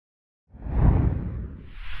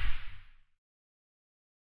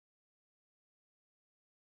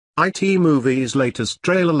IT Movies' latest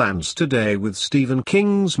trailer lands today with Stephen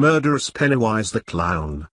King's murderous Pennywise the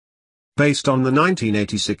Clown. Based on the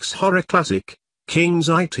 1986 horror classic, King's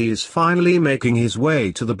IT is finally making his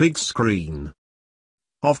way to the big screen.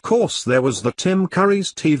 Of course there was the Tim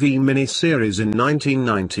Curry's TV miniseries in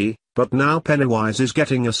 1990, but now Pennywise is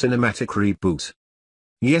getting a cinematic reboot.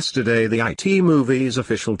 Yesterday the IT Movies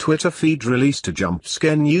official Twitter feed released a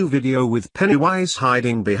jump-scare new video with Pennywise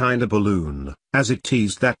hiding behind a balloon, as it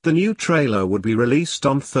teased that the new trailer would be released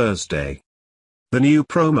on Thursday. The new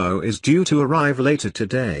promo is due to arrive later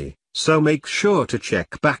today, so make sure to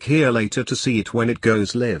check back here later to see it when it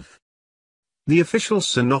goes live. The official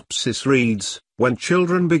synopsis reads, when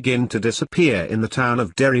children begin to disappear in the town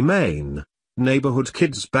of Derry, Maine, neighborhood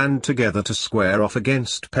kids band together to square off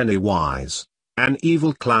against Pennywise, an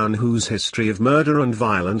evil clown whose history of murder and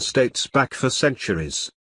violence dates back for centuries.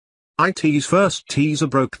 IT's first teaser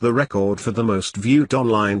broke the record for the most viewed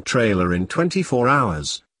online trailer in 24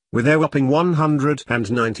 hours, with a whopping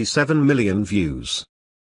 197 million views.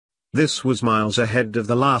 This was miles ahead of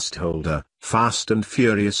the last holder, Fast and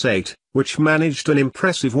Furious 8, which managed an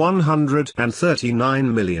impressive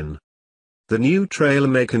 139 million. The new trailer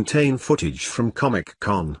may contain footage from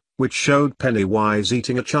Comic-Con, which showed Pennywise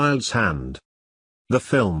eating a child's hand. The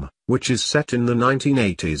film, which is set in the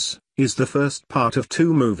 1980s, is the first part of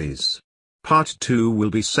 2 movies. Part 2 will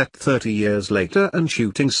be set 30 years later and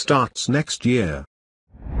shooting starts next year.